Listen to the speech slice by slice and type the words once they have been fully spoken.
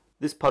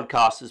This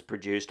podcast is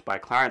produced by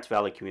Clarence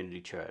Valley Community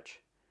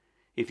Church.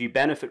 If you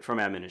benefit from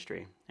our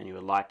ministry and you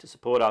would like to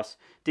support us,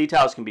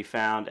 details can be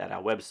found at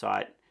our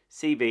website,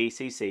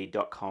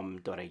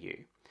 cvcc.com.au.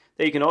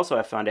 There you can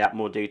also find out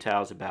more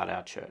details about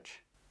our church.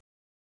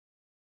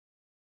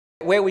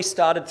 Where we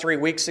started 3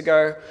 weeks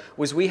ago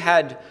was we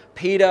had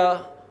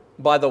Peter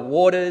by the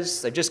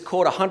waters. They just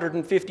caught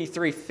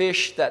 153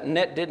 fish. That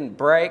net didn't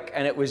break,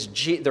 and it was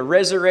the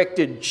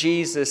resurrected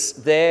Jesus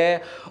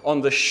there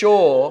on the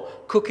shore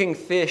cooking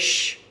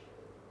fish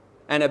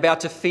and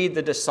about to feed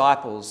the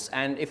disciples.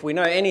 And if we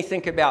know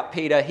anything about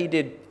Peter, he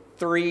did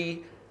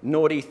 3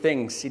 naughty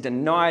things. He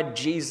denied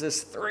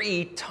Jesus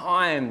 3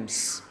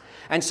 times.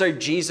 And so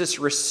Jesus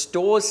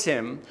restores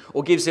him,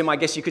 or gives him, I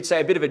guess you could say,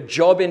 a bit of a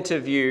job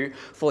interview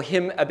for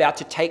him about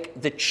to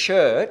take the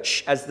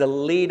church as the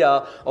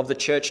leader of the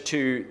church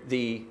to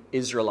the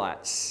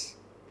Israelites.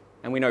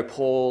 And we know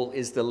Paul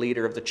is the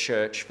leader of the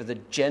church for the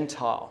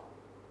Gentile.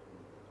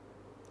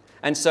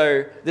 And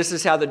so this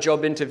is how the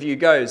job interview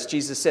goes.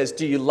 Jesus says,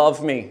 "Do you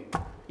love me?"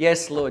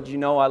 "Yes, Lord, you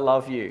know I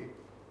love you."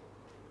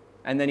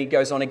 And then he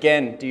goes on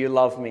again, "Do you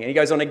love me?" And he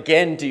goes on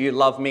again, "Do you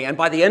love me?" And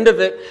by the end of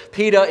it,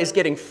 Peter is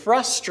getting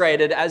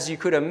frustrated, as you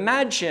could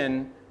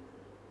imagine,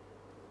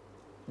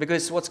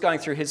 because what's going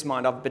through his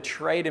mind? I've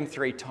betrayed him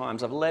 3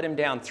 times. I've let him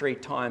down 3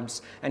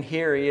 times. And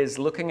here he is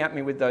looking at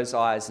me with those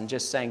eyes and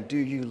just saying, "Do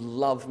you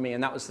love me?"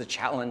 And that was the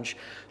challenge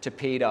to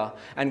Peter.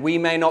 And we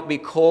may not be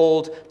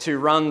called to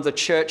run the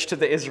church to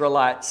the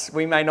Israelites.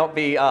 We may not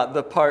be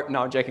the Pope.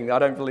 No, I'm joking. I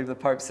don't believe the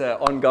Pope's an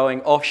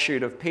ongoing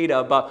offshoot of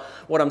Peter. But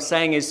what I'm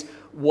saying is,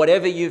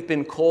 whatever you've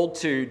been called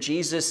to,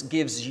 Jesus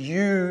gives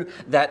you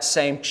that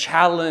same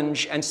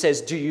challenge and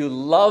says, "Do you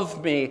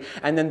love me?"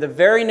 And then the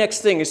very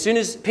next thing, as soon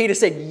as Peter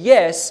said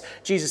yes,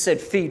 Jesus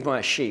said, "Feed my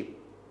sheep.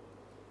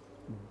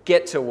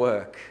 Get to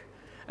work."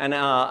 And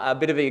a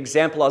bit of an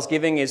example I was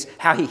giving is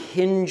how he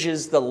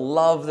hinges the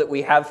love that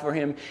we have for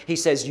him. He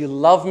says, "You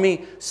love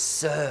me,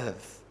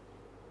 serve."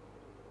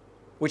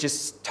 Which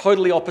is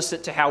totally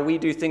opposite to how we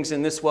do things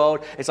in this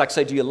world. It's like,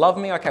 "So do you love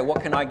me? Okay,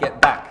 what can I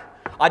get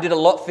back? I did a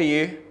lot for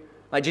you."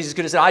 Like Jesus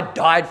could have said, "I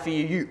died for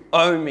you, you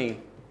owe me."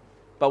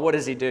 But what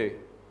does he do?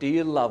 "Do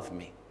you love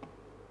me?"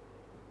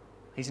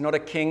 He's not a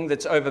king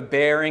that's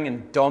overbearing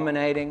and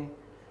dominating.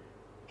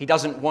 He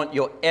doesn't want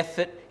your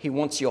effort, he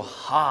wants your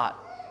heart.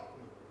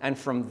 And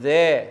from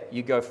there,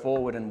 you go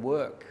forward and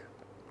work.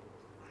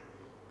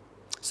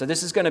 So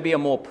this is going to be a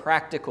more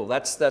practical,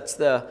 that's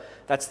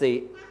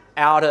the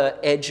outer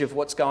edge of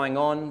what's going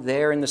on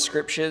there in the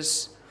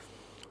scriptures.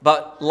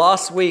 But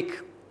last week,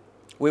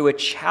 we were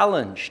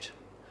challenged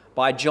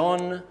by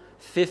John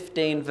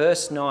 15,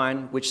 verse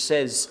 9, which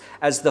says,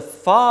 "As the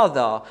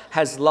Father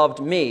has loved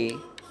me,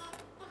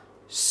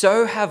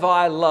 so have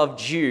I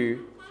loved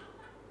you."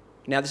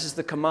 Now this is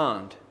the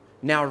command.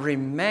 "Now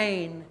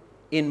remain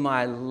in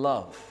my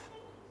love."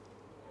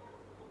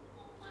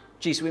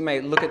 Geez, we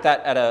may look at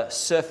that at a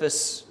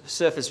surface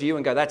view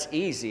and go, "That's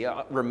easy.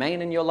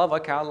 Remain in your love.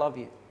 Okay, I love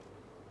you."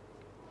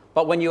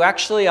 But when you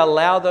actually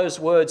allow those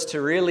words to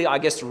really, I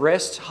guess,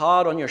 rest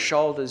hard on your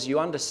shoulders, you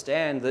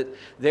understand that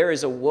there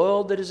is a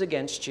world that is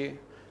against you.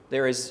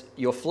 There is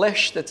your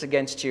flesh that's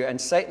against you. And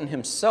Satan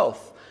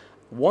himself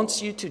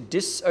wants you to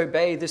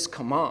disobey this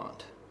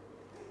command.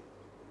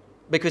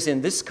 Because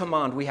in this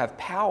command, we have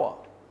power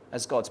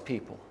as God's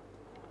people.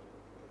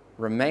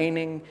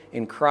 Remaining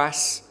in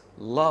Christ's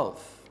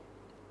love.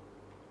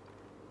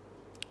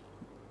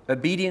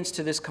 Obedience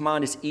to this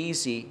command is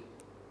easy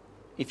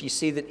if you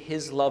see that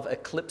his love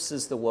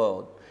eclipses the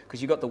world.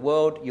 Because you've got the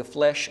world, your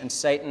flesh, and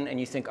Satan, and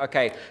you think,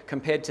 okay,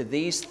 compared to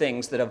these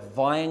things that are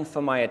vying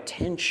for my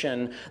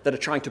attention, that are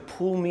trying to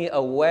pull me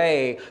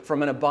away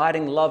from an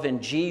abiding love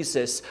in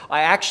Jesus,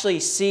 I actually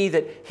see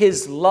that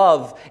his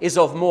love is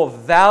of more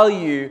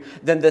value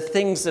than the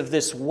things of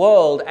this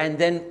world. And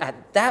then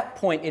at that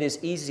point, it is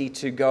easy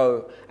to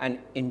go and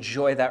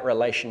enjoy that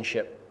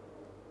relationship.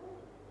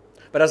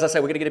 But as I say,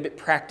 we're going to get a bit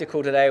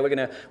practical today. We're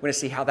going to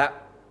see how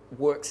that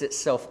works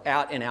itself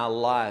out in our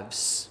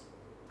lives.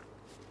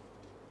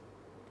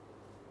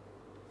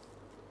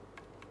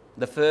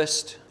 The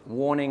first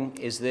warning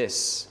is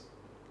this: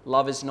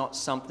 love is not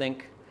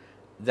something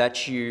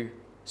that you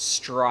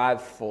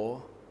strive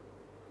for,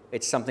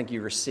 it's something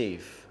you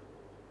receive.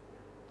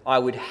 I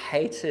would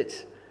hate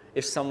it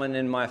if someone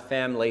in my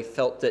family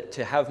felt that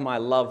to have my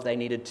love they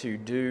needed to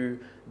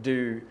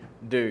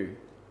do.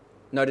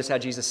 Notice how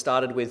Jesus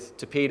started with,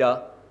 to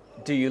Peter,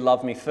 "Do you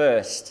love me?"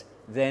 first.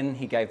 Then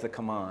he gave the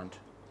command.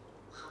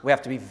 We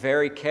have to be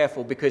very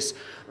careful because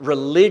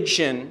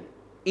religion,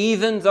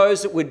 even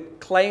those that would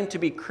claim to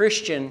be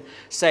Christian,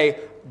 say,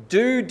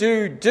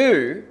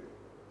 do,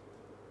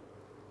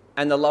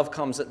 and the love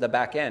comes at the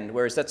back end.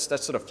 Whereas that's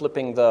sort of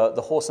flipping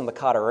the horse and the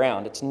cart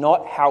around. It's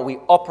not how we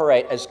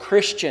operate as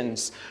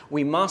Christians.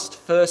 We must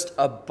first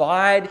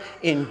abide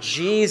in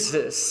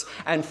Jesus.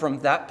 And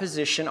from that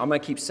position, I'm going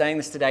to keep saying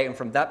this today, and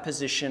from that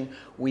position,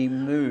 we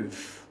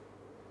move.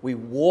 We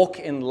walk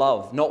in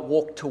love, not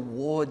walk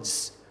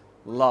towards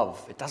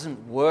love. It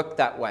doesn't work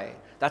that way.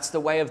 That's the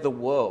way of the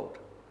world.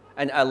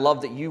 And a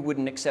love that you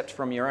wouldn't accept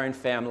from your own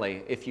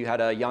family if you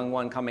had a young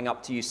one coming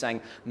up to you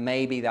saying,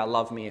 maybe they'll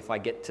love me if I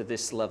get to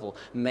this level.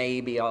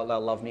 Maybe they'll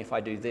love me if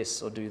I do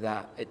this or do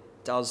that. It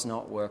does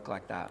not work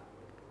like that.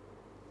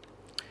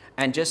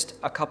 And just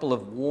a couple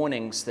of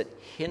warnings that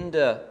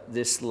hinder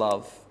this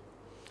love.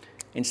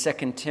 In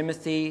 2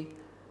 Timothy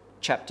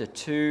chapter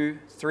 2,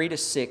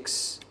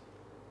 3-6,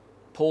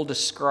 Paul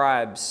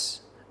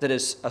describes that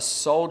as a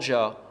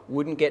soldier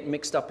wouldn't get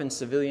mixed up in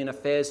civilian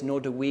affairs, nor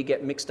do we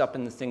get mixed up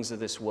in the things of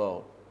this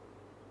world.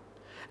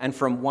 And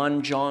from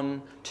 1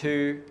 John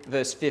 2,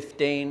 verse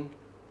 15,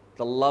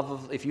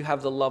 if you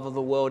have the love of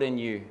the world in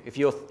you, if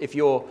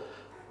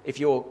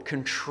you're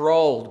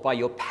controlled by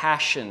your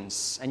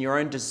passions and your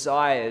own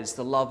desires,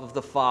 the love of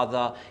the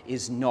Father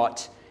is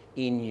not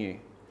in you.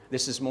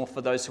 This is more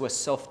for those who are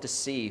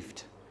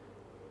self-deceived.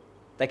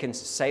 They can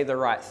say the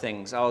right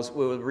things.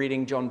 We were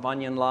reading John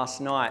Bunyan last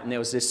night, and there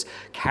was this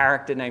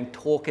character named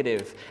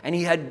Talkative, and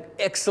he had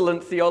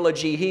excellent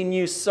theology. He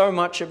knew so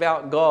much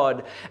about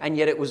God, and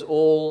yet it was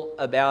all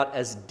about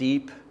as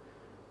deep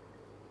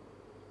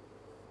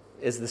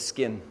as the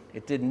skin.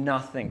 It did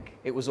nothing.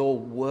 It was all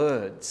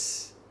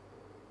words,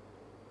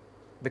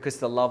 because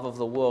the love of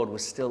the world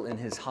was still in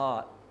his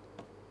heart.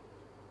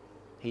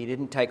 He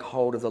didn't take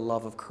hold of the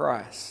love of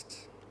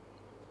Christ.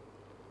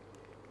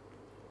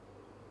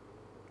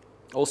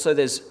 Also,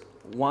 there's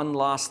one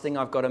last thing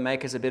I've got to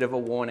make as a bit of a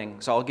warning,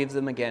 so I'll give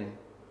them again.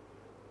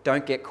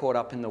 Don't get caught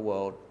up in the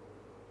world.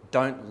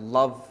 Don't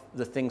love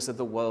the things of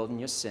the world and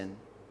your sin.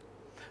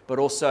 But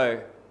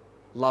also,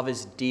 love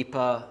is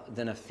deeper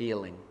than a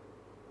feeling.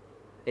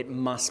 It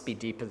must be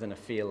deeper than a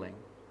feeling.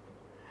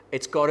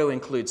 It's got to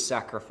include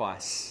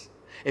sacrifice.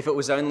 If it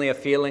was only a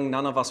feeling,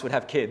 none of us would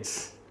have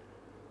kids.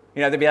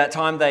 You know, there'd be that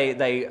time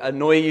they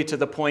annoy you to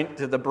the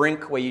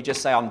brink where you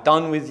just say, I'm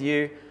done with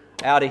you,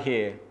 out of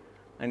here.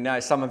 And now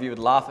some of you would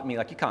laugh at me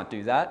like, you can't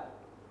do that.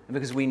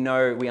 Because we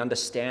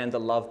understand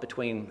the love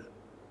between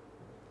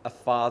a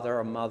father,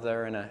 a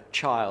mother, and a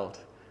child.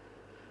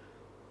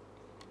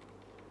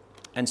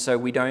 And so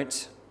we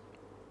don't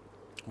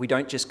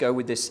just go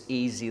with this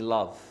easy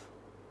love.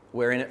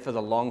 We're in it for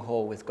the long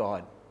haul with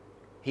God.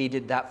 He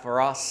did that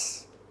for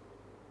us.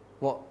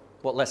 What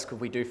less could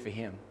we do for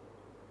him?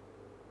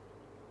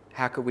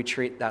 How could we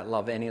treat that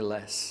love any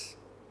less?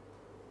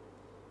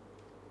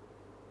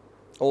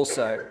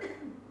 Also,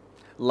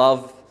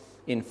 love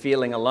in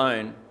feeling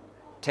alone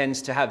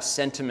tends to have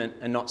sentiment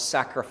and not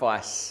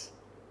sacrifice.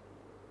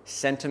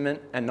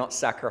 Sentiment and not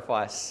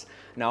sacrifice.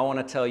 Now I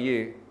want to tell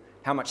you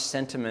how much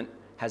sentiment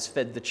has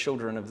fed the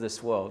children of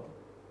this world.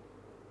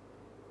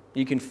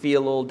 You can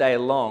feel all day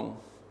long,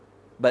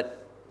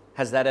 but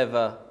has that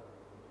ever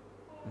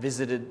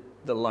visited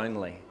the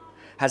lonely?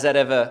 Has that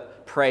ever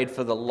prayed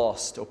for the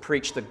lost or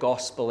preached the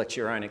gospel at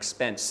your own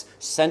expense?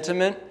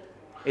 Sentiment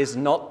is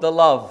not the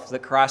love that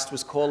Christ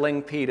was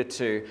calling Peter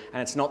to,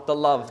 and it's not the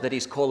love that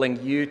he's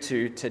calling you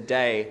to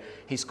today.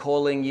 He's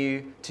calling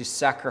you to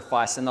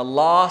sacrifice. And the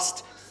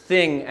last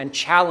thing and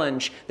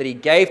challenge that he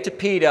gave to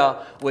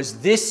Peter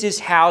was, this is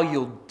how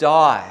you'll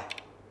die.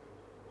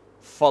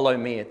 Follow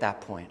me at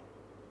that point.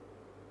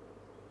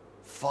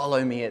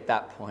 Follow me at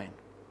that point.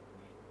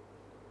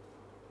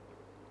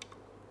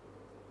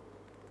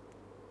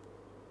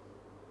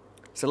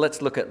 So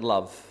let's look at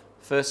love.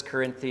 1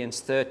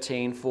 Corinthians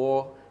 13,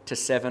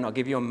 4-7. I'll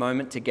give you a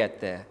moment to get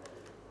there.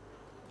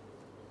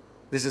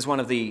 This is one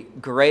of the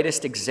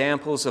greatest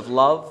examples of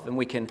love, and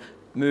we can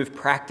move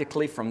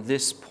practically from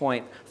this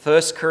point.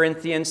 1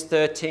 Corinthians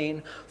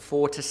 13,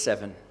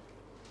 4-7.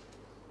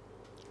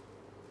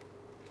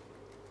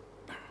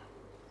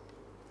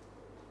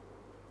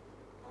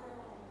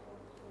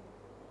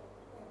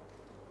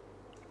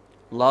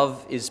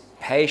 Love is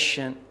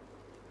patient.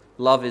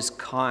 Love is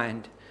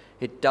kind.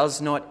 It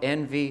does not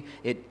envy.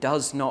 It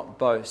does not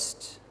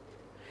boast.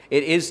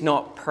 It is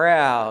not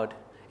proud.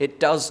 It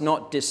does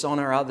not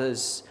dishonor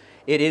others.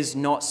 It is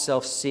not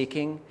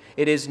self-seeking.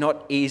 It is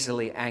not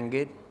easily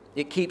angered.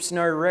 It keeps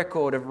no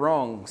record of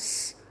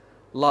wrongs.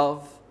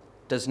 Love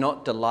does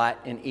not delight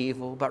in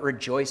evil, but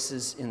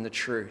rejoices in the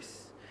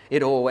truth.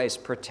 It always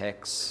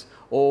protects,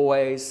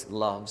 always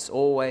loves,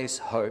 always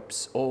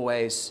hopes,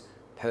 always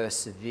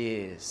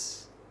perseveres.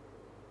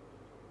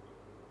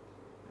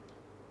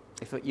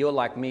 If you're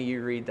like me,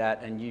 you read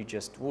that and you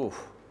just,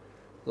 woof,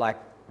 like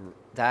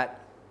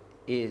that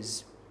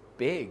is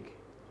big.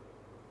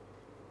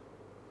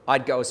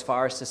 I'd go as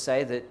far as to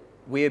say that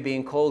we are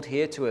being called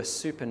here to a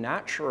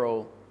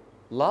supernatural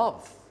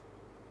love.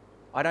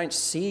 I don't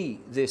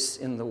see this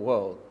in the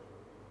world.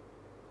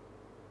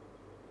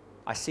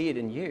 I see it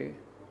in you.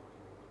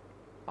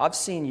 I've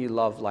seen you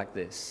love like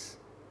this,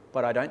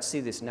 but I don't see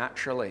this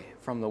naturally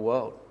from the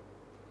world.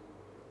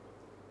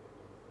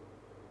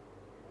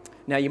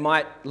 Now, you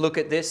might look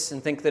at this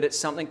and think that it's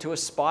something to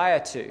aspire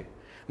to.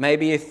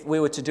 Maybe if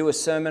we were to do a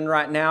sermon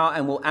right now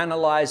and we'll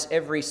analyze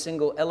every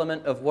single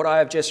element of what I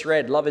have just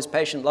read, love is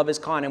patient, love is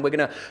kind, and we're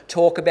going to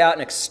talk about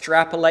and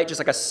extrapolate, just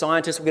like a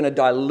scientist, we're going to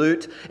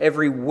dilute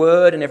every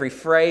word and every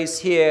phrase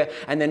here,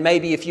 and then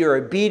maybe if you're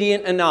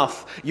obedient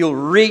enough, you'll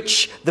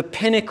reach the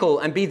pinnacle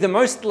and be the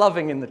most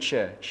loving in the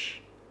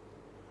church.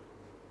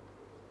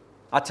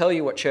 I'll tell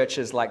you what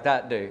churches like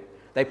that do.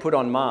 They put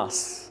on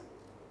masks.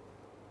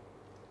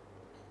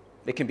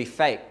 It can be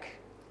fake.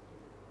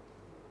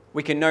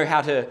 We can know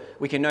how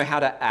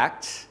to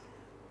act.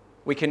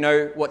 We can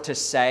know what to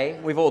say.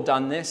 We've all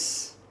done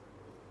this.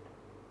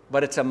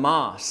 But it's a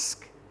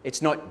mask.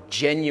 It's not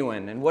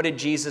genuine. And what did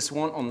Jesus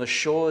want on the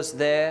shores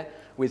there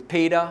with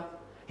Peter?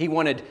 He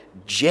wanted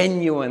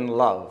genuine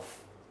love.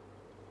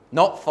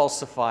 Not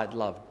falsified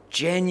love.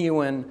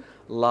 Genuine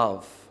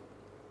love.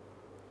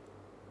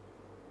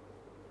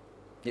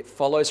 It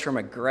follows from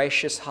a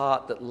gracious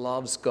heart that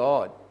loves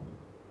God.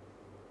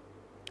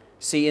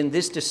 See, in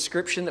this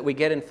description that we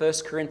get in 1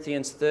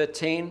 Corinthians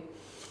 13,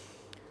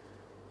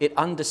 we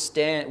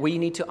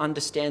need to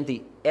understand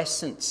the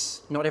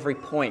essence, not every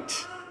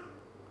point.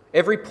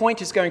 Every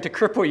point is going to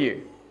cripple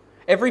you.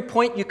 Every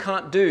point you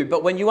can't do.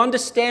 But when you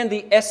understand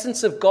the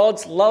essence of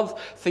God's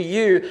love for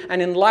you, and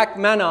in like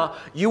manner,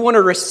 you want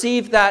to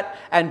receive that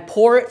and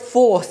pour it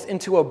forth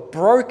into a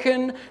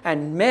broken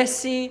and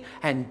messy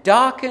and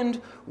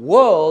darkened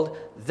world,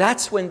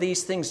 that's when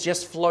these things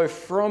just flow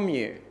from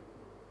you.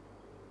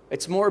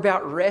 It's more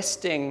about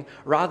resting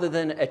rather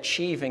than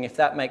achieving, if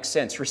that makes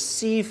sense.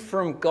 Receive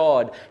from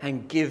God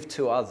and give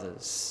to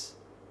others.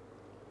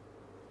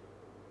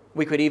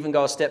 We could even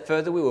go a step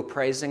further. We were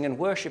praising and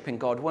worshiping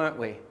God, weren't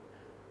we?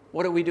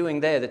 What are we doing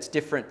there that's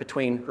different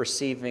between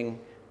receiving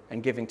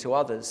and giving to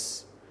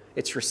others?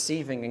 It's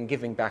receiving and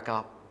giving back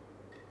up.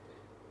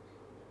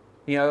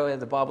 You know,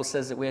 the Bible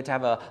says that we have to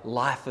have a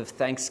life of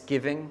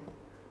thanksgiving.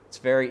 It's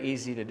very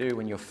easy to do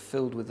when you're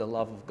filled with the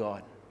love of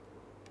God.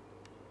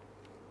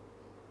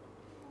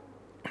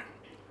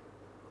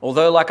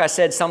 Although, like I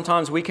said,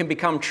 sometimes we can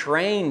become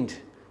trained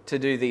to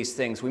do these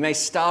things. We may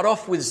start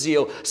off with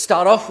zeal,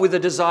 start off with a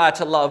desire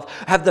to love,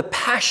 have the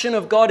passion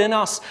of God in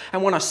us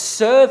and want to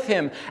serve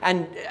Him,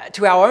 and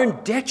to our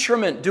own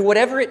detriment, do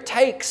whatever it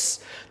takes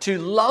to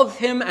love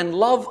Him and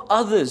love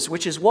others,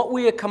 which is what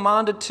we are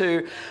commanded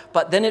to,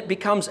 but then it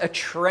becomes a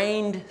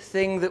trained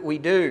thing that we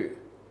do.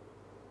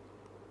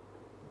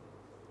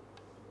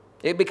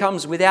 It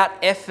becomes without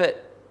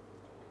effort.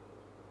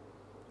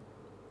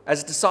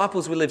 As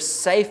disciples, we live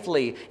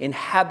safely in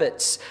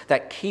habits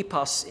that keep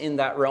us in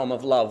that realm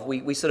of love.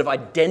 We sort of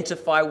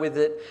identify with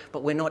it,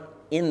 but we're not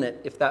in it,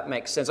 if that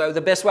makes sense.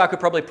 The best way I could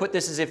probably put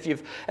this is if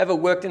you've ever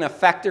worked in a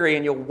factory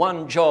and your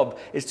one job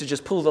is to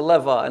just pull the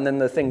lever and then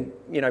the thing,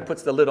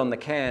 puts the lid on the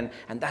can,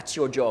 and that's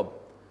your job.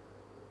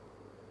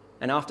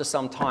 And after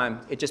some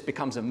time, it just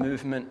becomes a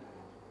movement.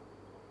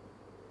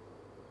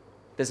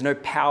 There's no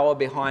power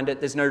behind it.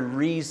 There's no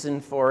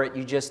reason for it.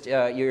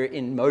 You're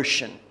in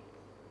motion.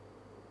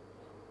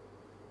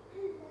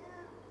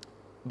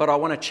 But I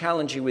want to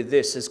challenge you with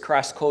this. Has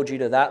Christ called you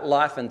to that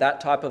life and that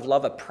type of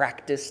love, a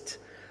practiced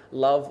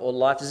love or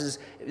life?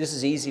 This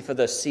is easy for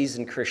the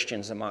seasoned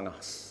Christians among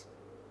us.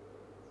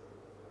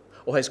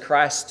 Or has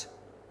Christ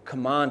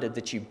commanded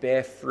that you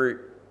bear fruit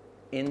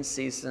in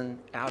season,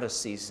 out of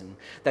season?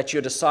 That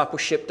your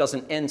discipleship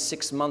doesn't end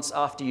 6 months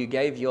after you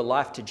gave your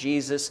life to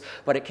Jesus,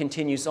 but it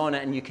continues on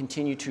and you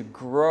continue to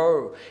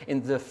grow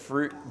in the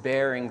fruit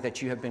bearing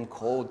that you have been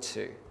called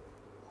to?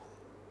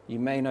 You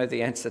may know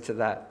the answer to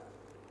that.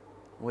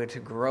 We're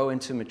to grow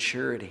into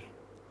maturity.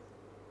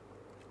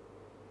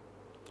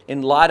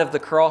 In light of the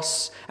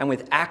cross and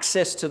with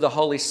access to the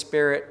Holy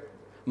Spirit,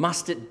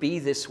 must it be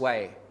this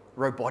way,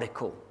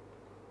 robotical?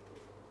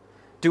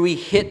 Do we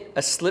hit a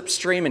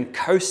slipstream and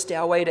coast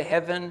our way to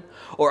heaven?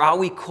 Or are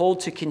we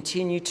called to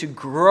continue to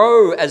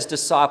grow as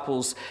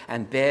disciples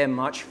and bear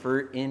much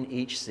fruit in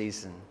each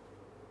season?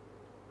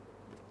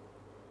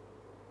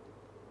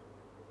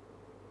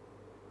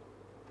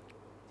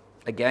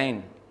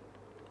 Again,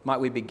 might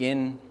we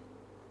begin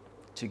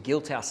to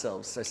guilt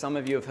ourselves? So some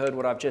of you have heard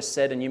what I've just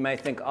said and you may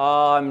think,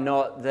 I'm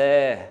not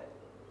there.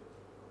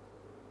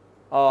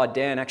 Oh,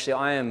 Dan, actually,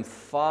 I am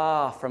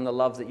far from the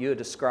love that you're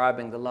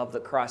describing, the love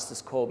that Christ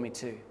has called me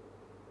to.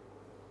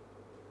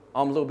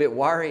 I'm a little bit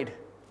worried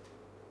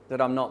that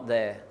I'm not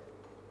there.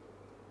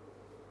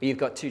 But you've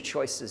got two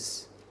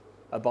choices: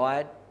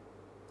 abide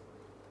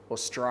or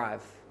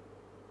strive.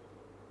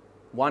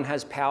 One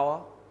has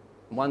power,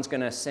 one's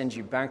going to send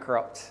you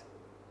bankrupt.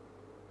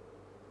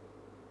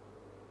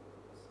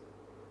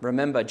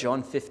 Remember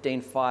John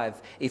 15:5.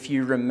 If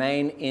you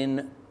remain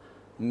in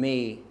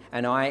me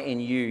and I in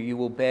you, you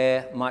will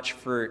bear much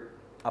fruit.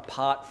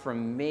 Apart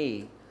from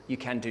me, you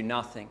can do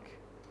nothing.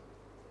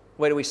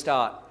 Where do we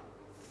start?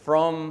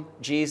 From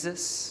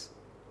Jesus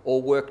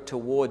or work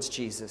towards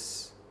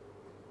Jesus?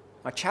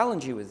 I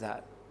challenge you with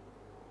that.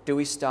 Do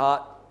we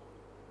start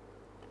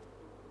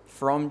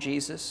from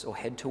Jesus or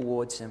head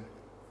towards Him?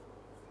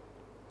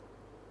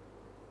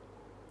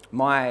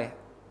 My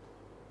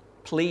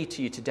plea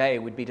to you today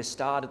would be to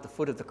start at the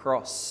foot of the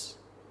cross.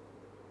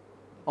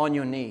 on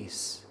your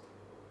knees,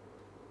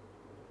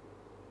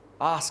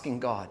 asking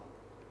God,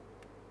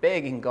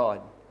 begging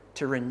God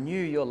to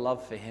renew your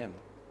love for Him.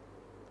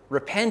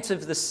 Repent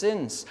of the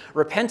sins.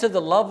 Repent of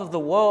the love of the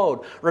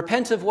world.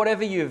 Repent of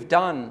whatever you've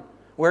done,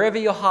 wherever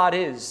your heart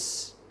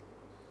is.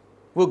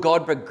 Will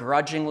God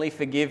begrudgingly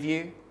forgive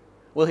you?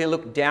 Will He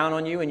look down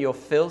on you in your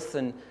filth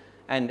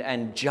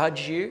and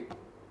judge you?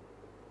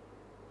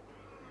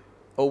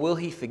 Or will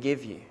He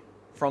forgive you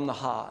from the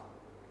heart?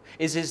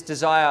 Is His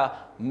desire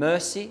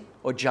mercy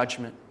or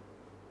judgment?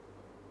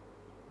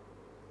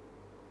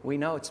 We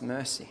know it's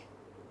mercy.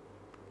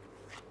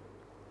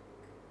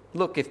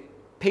 Look, if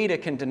Peter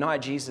can deny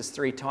Jesus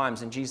 3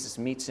 times and Jesus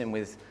meets him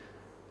with,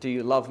 "Do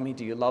you love me?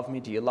 Do you love me?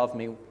 Do you love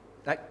me?"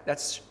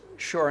 That's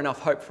sure enough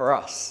hope for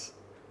us.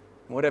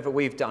 Whatever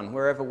we've done,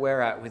 wherever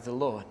we're at with the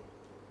Lord.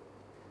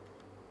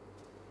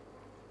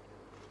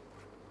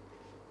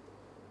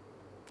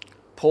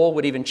 Paul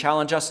would even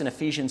challenge us in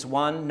Ephesians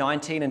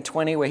 1:19 and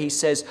 20, where he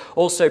says,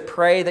 "Also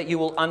pray that you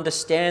will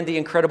understand the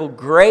incredible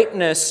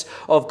greatness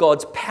of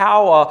God's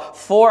power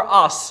for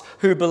us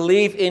who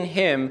believe in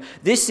Him.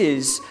 This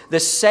is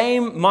the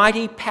same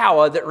mighty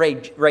power that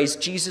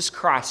raised Jesus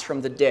Christ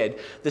from the dead."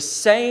 The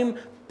same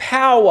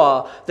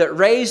power that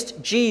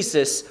raised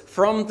Jesus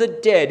from the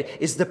dead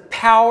is the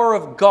power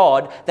of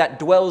God that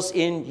dwells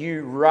in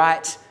you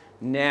right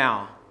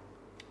now.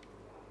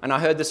 And I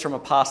heard this from a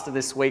pastor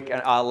last week,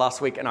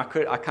 and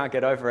I can't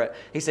get over it.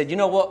 He said, "You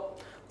know what?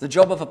 The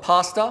job of a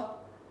pastor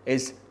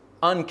is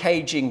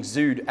uncaging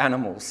zooed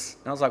animals."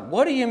 And I was like,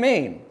 "What do you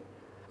mean?"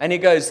 And he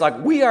goes,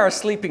 "We are a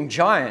sleeping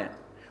giant.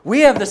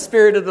 We have the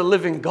Spirit of the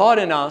living God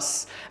in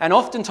us, and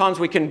oftentimes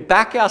we can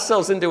back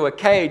ourselves into a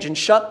cage and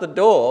shut the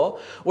door,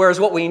 whereas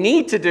what we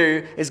need to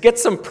do is get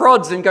some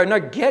prods and go,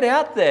 no, get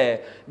out there,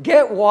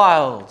 get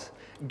wild,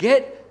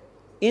 get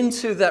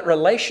into that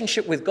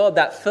relationship with God,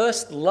 that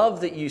first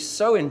love that you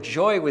so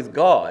enjoy with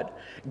God.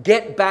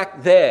 Get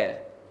back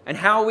there." And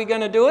how are we going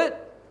to do it?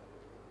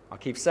 I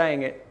keep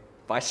saying it,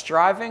 by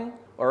striving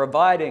or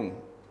abiding.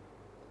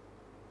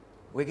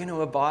 We're going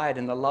to abide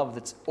in the love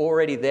that's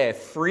already there,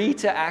 free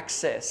to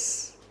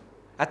access,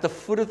 at the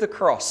foot of the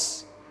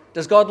cross.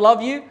 Does God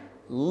love you?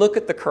 Look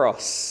at the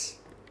cross.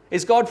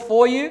 Is God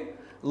for you?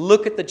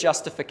 Look at the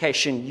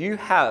justification you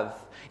have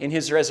in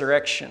His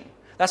resurrection.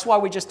 That's why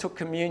we just took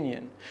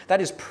communion. That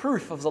is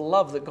proof of the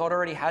love that God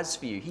already has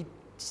for you. He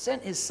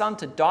sent His Son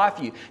to die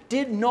for you,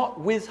 did not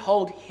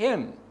withhold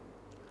Him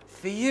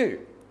for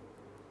you.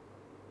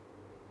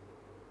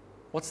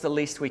 What's the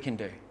least we can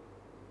do?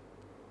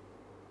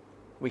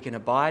 We can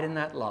abide in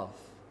that love,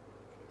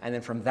 and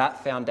then from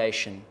that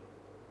foundation,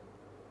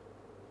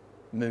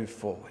 move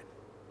forward.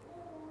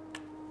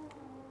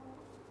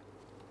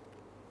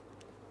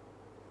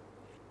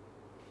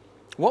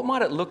 What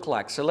might it look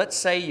like? So let's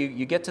say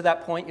you get to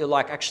that point, you're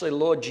like, actually,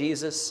 Lord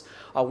Jesus,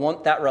 I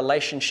want that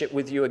relationship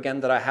with you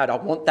again that I had. I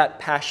want that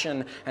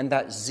passion and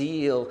that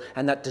zeal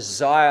and that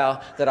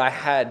desire that I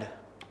had.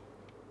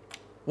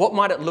 What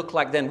might it look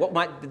like then? What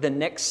might the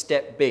next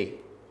step be?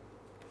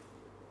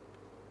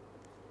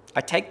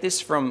 I take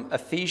this from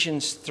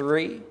Ephesians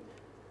 3,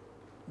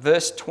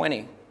 verse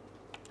 20.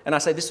 And I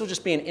say this will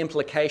just be an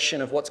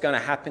implication of what's going to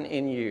happen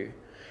in you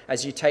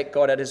as you take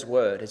God at His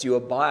word, as you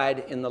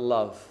abide in the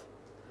love.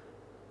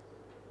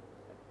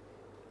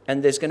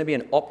 And there's going to be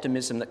an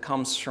optimism that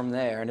comes from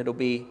there. And it'll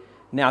be,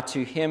 "Now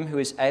to Him who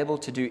is able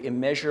to do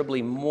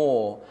immeasurably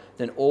more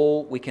than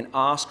all we can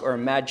ask or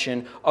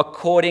imagine,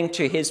 according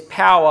to His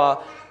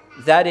power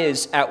that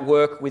is at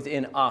work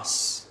within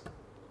us."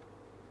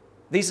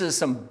 These are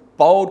some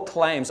bold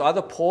claims.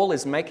 Either Paul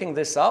is making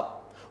this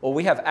up, or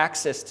we have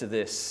access to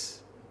this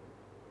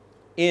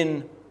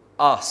in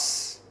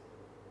us.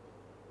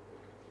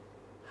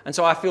 And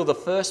so I feel the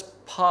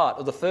first part,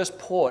 or the first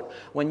port,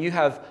 when you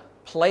have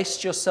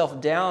placed yourself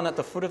down at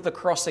the foot of the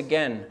cross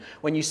again,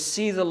 when you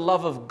see the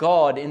love of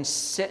God in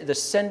the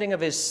sending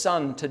of His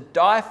Son to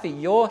die for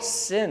your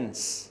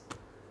sins,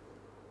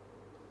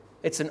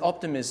 it's an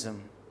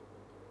optimism.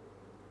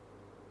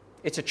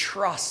 It's a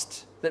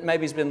trust that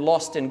maybe has been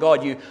lost in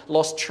God. You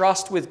lost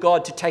trust with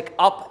God to take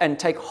up and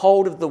take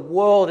hold of the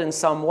world in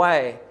some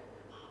way.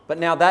 But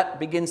now that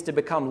begins to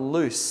become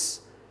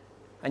loose,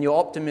 and your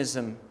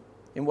optimism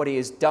in what He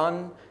has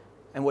done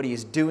and what He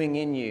is doing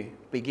in you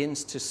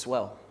begins to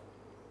swell.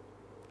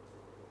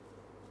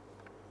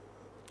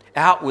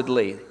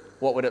 Outwardly,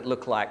 what would it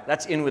look like?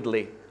 That's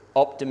inwardly.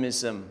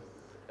 Optimism,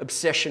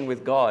 obsession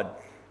with God.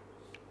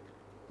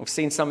 We've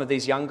seen some of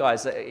these young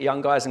guys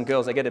and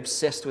girls, they get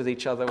obsessed with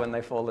each other when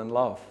they fall in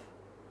love.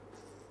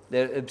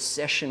 Their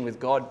obsession with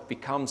God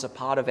becomes a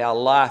part of our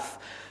life.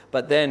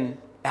 But then,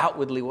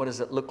 outwardly, what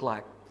does it look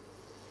like?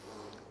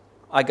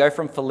 I go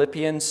from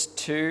Philippians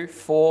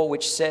 2:4,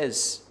 which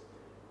says,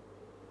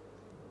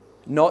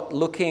 "Not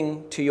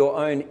looking to your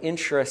own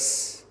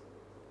interests,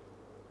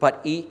 but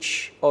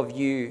each of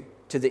you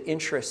to the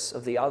interests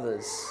of the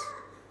others."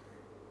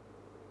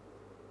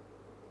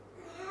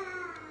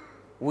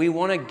 We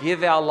want to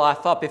give our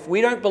life up. If we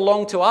don't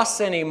belong to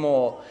us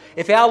anymore,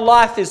 if our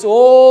life is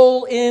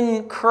all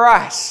in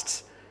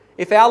Christ,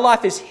 if our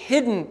life is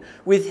hidden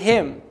with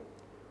Him,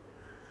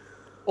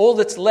 all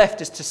that's left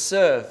is to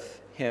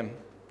serve Him.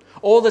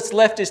 All that's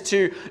left is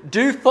to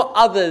do for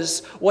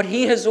others what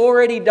He has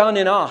already done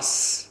in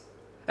us.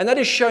 And that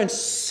has shown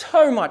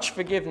so much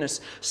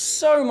forgiveness,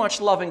 so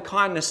much love and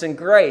kindness and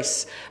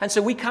grace. And so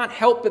we can't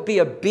help but be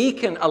a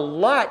beacon, a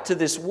light to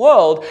this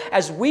world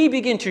as we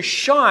begin to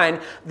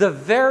shine the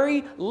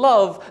very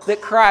love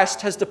that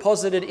Christ has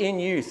deposited in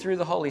you through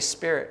the Holy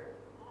Spirit.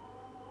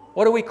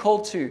 What are we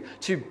called to?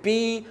 To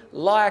be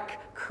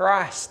like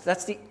Christ.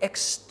 That's the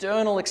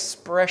external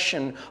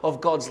expression of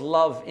God's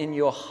love in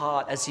your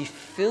heart as He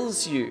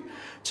fills you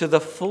to the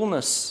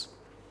fullness.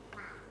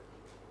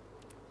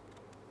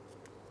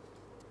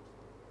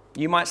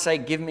 You might say,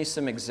 give me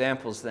some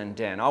examples then,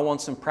 Dan. I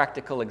want some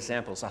practical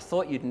examples. I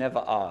thought you'd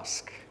never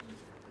ask.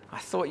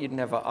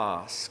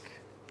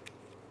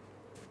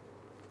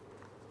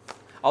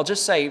 I'll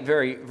just say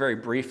very, very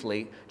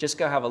briefly, just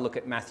go have a look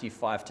at Matthew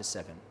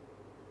 5-7.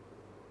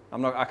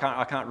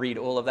 I can't read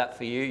all of that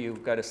for you. You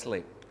go to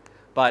sleep.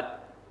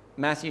 But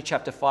Matthew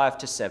chapter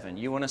 5-7,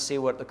 you want to see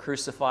what the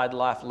crucified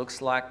life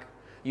looks like?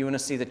 You want to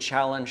see the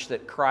challenge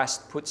that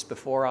Christ puts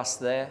before us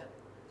there?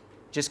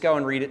 Just go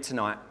and read it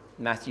tonight.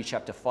 Matthew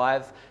chapter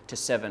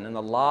 5-7. And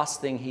the last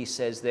thing He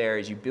says there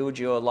is you build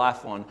your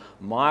life on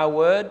my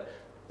word.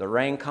 The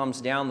rain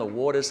comes down, the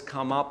waters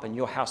come up, and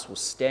your house will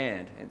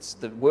stand. It's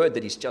the word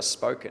that He's just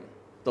spoken,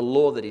 the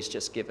law that He's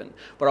just given.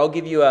 But I'll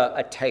give you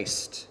a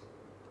taste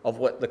of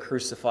what the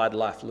crucified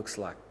life looks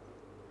like.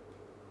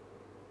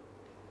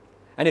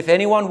 And if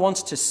anyone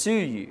wants to sue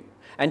you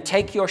and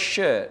take your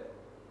shirt,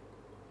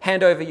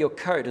 hand over your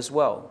coat as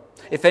well.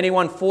 If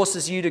anyone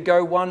forces you to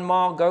go 1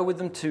 mile, go with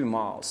them 2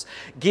 miles.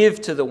 Give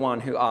to the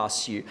one who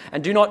asks you,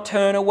 and do not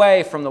turn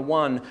away from the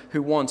one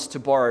who wants to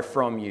borrow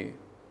from you.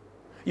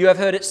 You have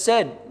heard it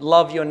said,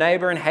 love your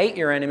neighbor and hate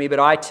your enemy, but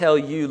I tell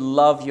you,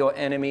 love your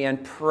enemy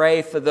and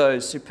pray for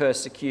those who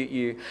persecute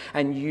you,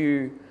 and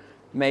you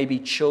may be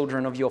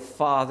children of your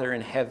Father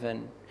in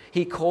heaven.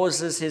 He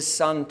causes His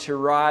sun to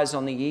rise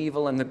on the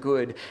evil and the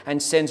good,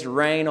 and sends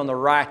rain on the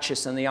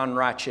righteous and the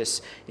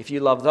unrighteous. If you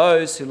love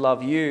those who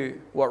love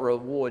you, what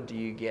reward do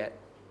you get?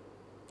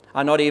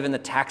 Are not even the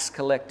tax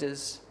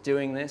collectors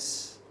doing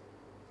this?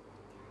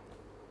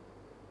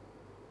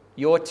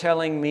 You're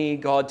telling me,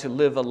 God, to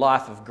live a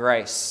life of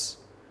grace.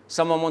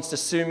 Someone wants to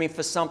sue me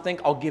for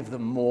something, I'll give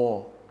them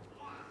more.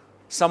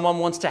 Someone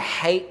wants to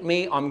hate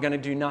me, I'm going to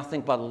do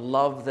nothing but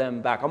love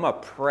them back. I'm going to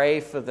pray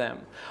for them.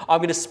 I'm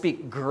going to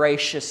speak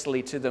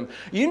graciously to them.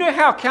 You know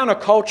how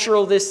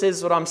countercultural this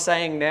is, what I'm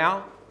saying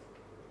now?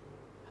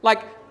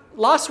 Like,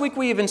 last week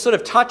we even sort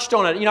of touched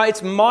on it. You know,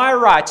 it's my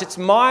rights, it's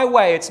my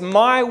way, it's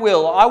my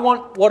will. I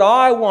want what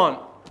I want.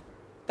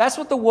 That's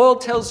what the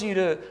world tells you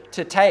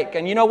to take.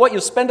 And you know what?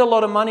 You'll spend a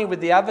lot of money with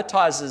the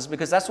advertisers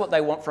because that's what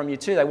they want from you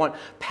too. They want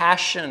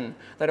passion.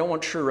 They don't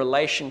want true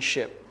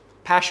relationship.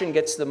 Passion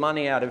gets the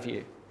money out of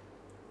you.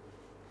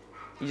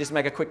 You just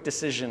make a quick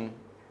decision.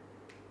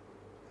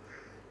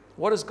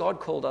 What has God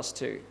called us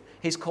to?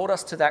 He's called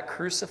us to that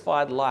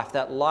crucified life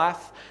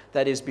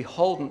that is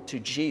beholden to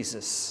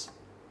Jesus.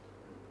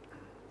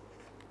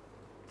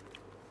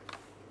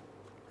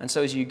 And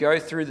so as you go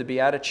through the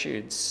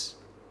Beatitudes,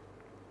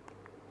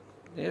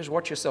 you just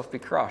watch yourself be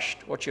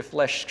crushed. Watch your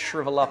flesh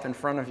shrivel up in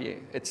front of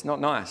you. It's not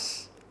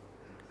nice.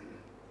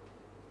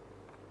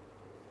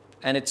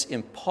 And it's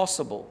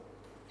impossible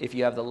if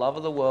you have the love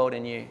of the world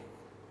in you.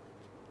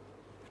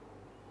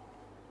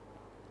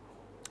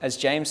 As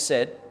James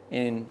said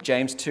in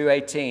James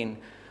 2:18,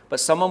 but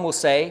someone will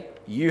say,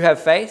 you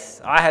have faith,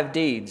 I have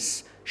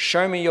deeds.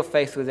 Show me your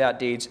faith without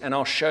deeds, and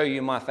I'll show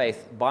you my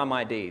faith by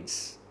my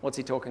deeds. What's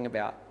he talking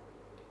about?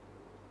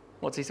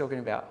 What's he talking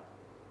about?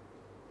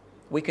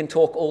 We can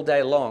talk all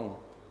day long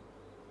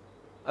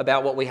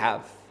about what we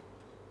have,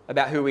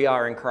 about who we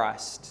are in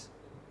Christ.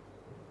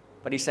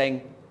 But he's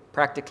saying,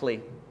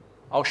 practically,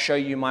 I'll show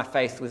you my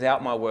faith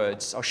without my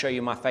words. I'll show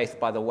you my faith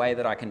by the way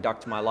that I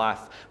conduct my life,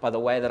 by the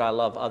way that I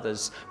love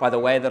others, by the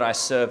way that I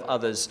serve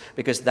others,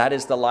 because that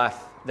is the life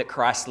that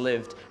Christ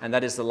lived, and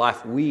that is the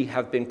life we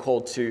have been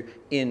called to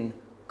in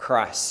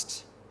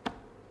Christ.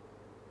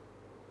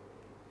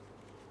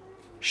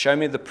 Show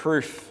me the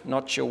proof,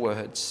 not your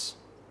words.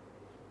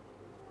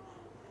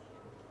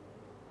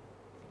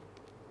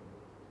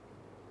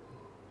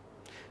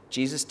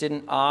 Jesus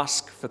didn't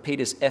ask for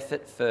Peter's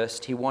effort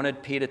first. He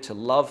wanted Peter to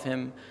love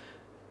him.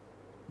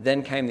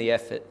 Then came the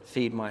effort,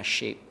 feed my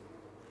sheep.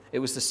 It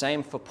was the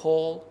same for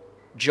Paul,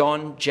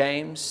 John,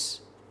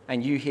 James,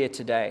 and you here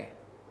today.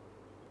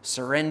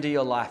 Surrender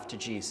your life to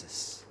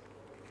Jesus.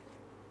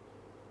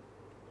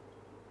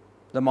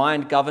 The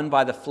mind governed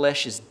by the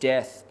flesh is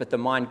death, but the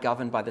mind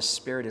governed by the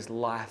Spirit is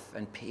life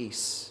and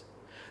peace.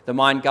 The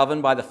mind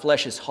governed by the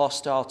flesh is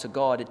hostile to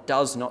God. It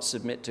does not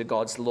submit to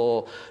God's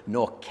law,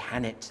 nor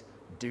can it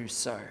do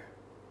so.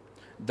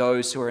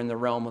 Those who are in the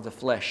realm of the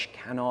flesh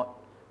cannot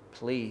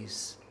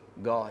please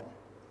God.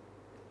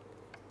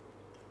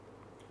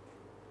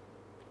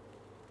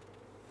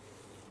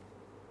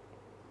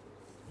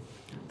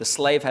 The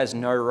slave has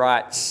no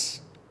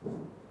rights,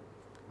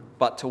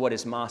 but to what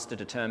his master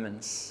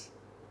determines.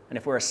 And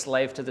if we're a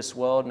slave to this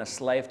world and a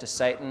slave to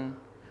Satan,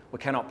 we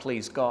cannot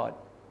please God.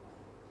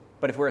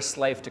 But if we're a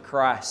slave to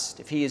Christ,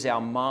 if he is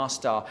our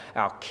master,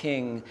 our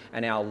king,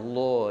 and our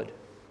Lord,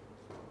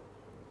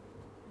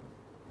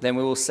 then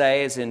we will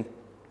say, as in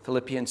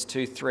Philippians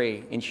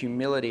 2:3, in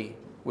humility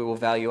we will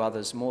value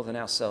others more than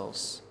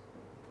ourselves.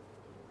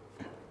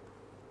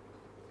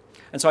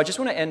 And so I just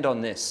want to end on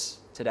this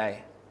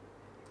today.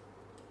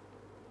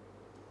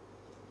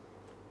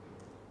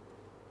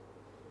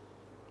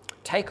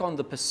 Take on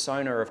the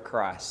persona of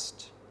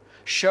Christ.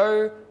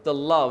 Show the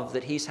love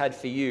that he's had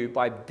for you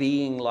by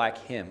being like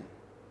him.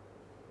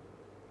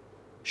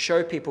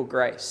 Show people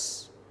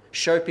grace.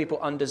 Show people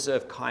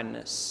undeserved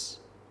kindness.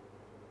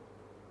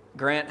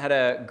 Grant had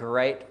a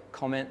great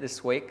comment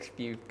this week. If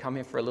you come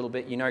here for a little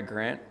bit, you know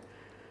Grant.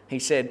 He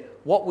said,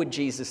 "What would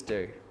Jesus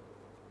do?"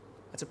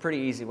 That's a pretty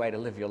easy way to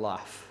live your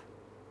life.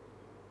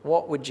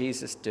 What would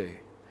Jesus do?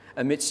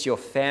 Amidst your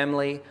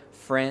family,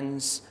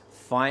 friends,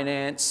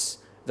 finance,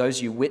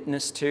 those you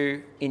witness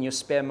to, in your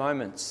spare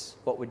moments,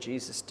 what would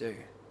Jesus do?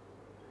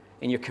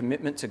 In your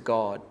commitment to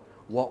God,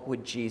 what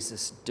would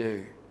Jesus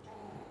do?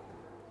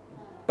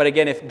 But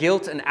again, if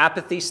guilt and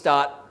apathy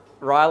start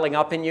riling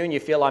up in you and you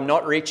feel, I'm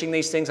not reaching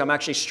these things, I'm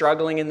actually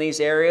struggling in these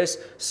areas,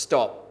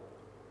 stop.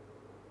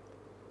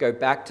 Go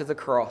back to the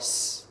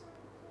cross.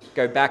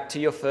 Go back to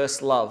your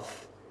first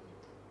love.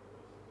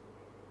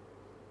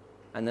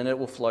 And then it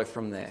will flow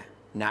from there,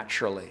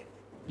 naturally.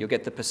 You'll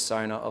get the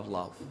persona of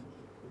love.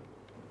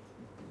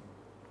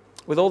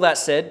 With all that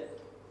said,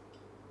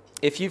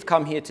 if you've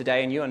come here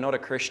today and you are not a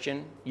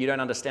Christian, you don't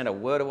understand a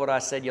word of what I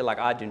said, you're like,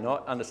 I do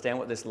not understand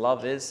what this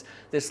love is.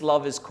 This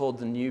love is called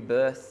the new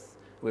birth.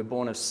 We're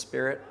born of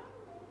spirit.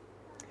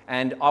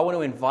 And I want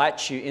to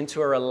invite you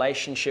into a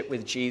relationship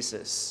with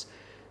Jesus.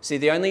 See,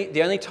 the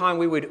only time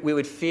we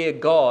would fear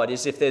God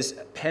is if there's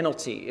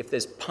penalty, if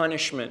there's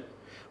punishment.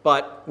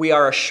 But we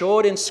are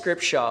assured in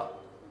Scripture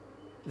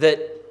that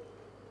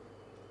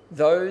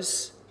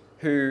those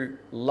who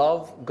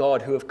love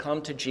God, who have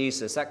come to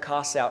Jesus, that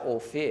casts out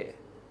all fear.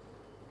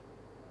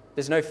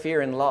 There's no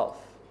fear in love.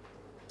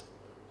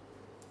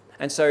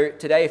 And so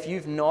today, if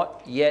you've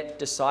not yet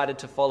decided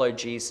to follow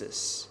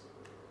Jesus,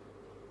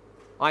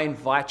 I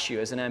invite you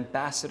as an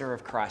ambassador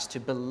of Christ to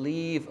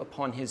believe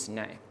upon his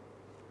name.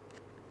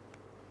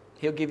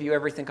 He'll give you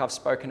everything I've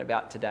spoken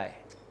about today.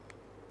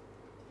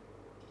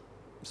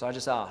 So I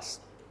just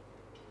ask,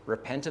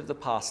 repent of the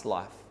past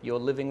life. You're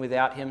living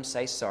without him,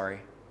 say sorry,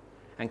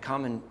 and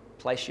come and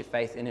place your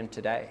faith in him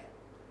today,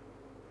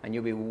 and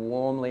you'll be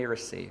warmly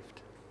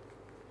received.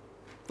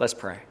 Let's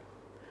pray.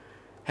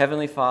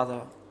 Heavenly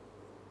Father,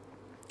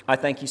 I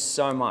thank you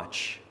so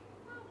much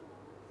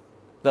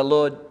that,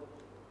 Lord,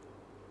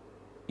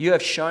 you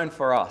have shown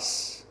for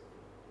us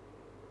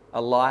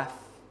a life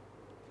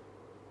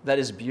that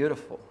is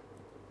beautiful.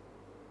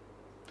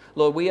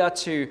 Lord, we are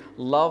to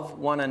love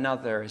one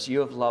another as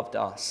you have loved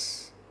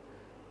us.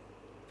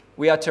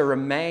 We are to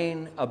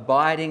remain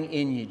abiding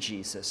in you,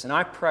 Jesus. And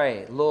I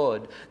pray,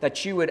 Lord,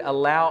 that you would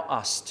allow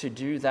us to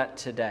do that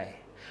today.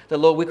 That,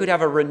 Lord, we could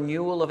have a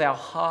renewal of our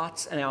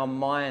hearts and our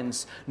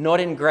minds, not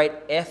in great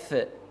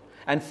effort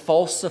and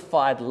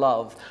falsified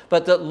love,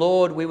 but that,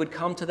 Lord, we would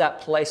come to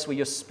that place where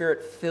your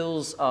Spirit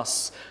fills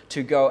us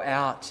to go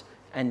out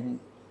and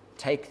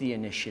take the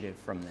initiative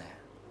from there.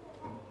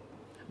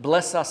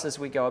 Bless us as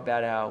we go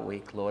about our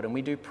week, Lord. And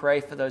we do pray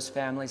for those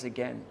families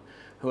again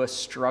who are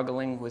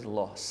struggling with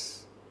loss.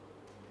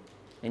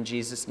 In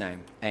Jesus'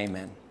 name,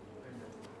 amen.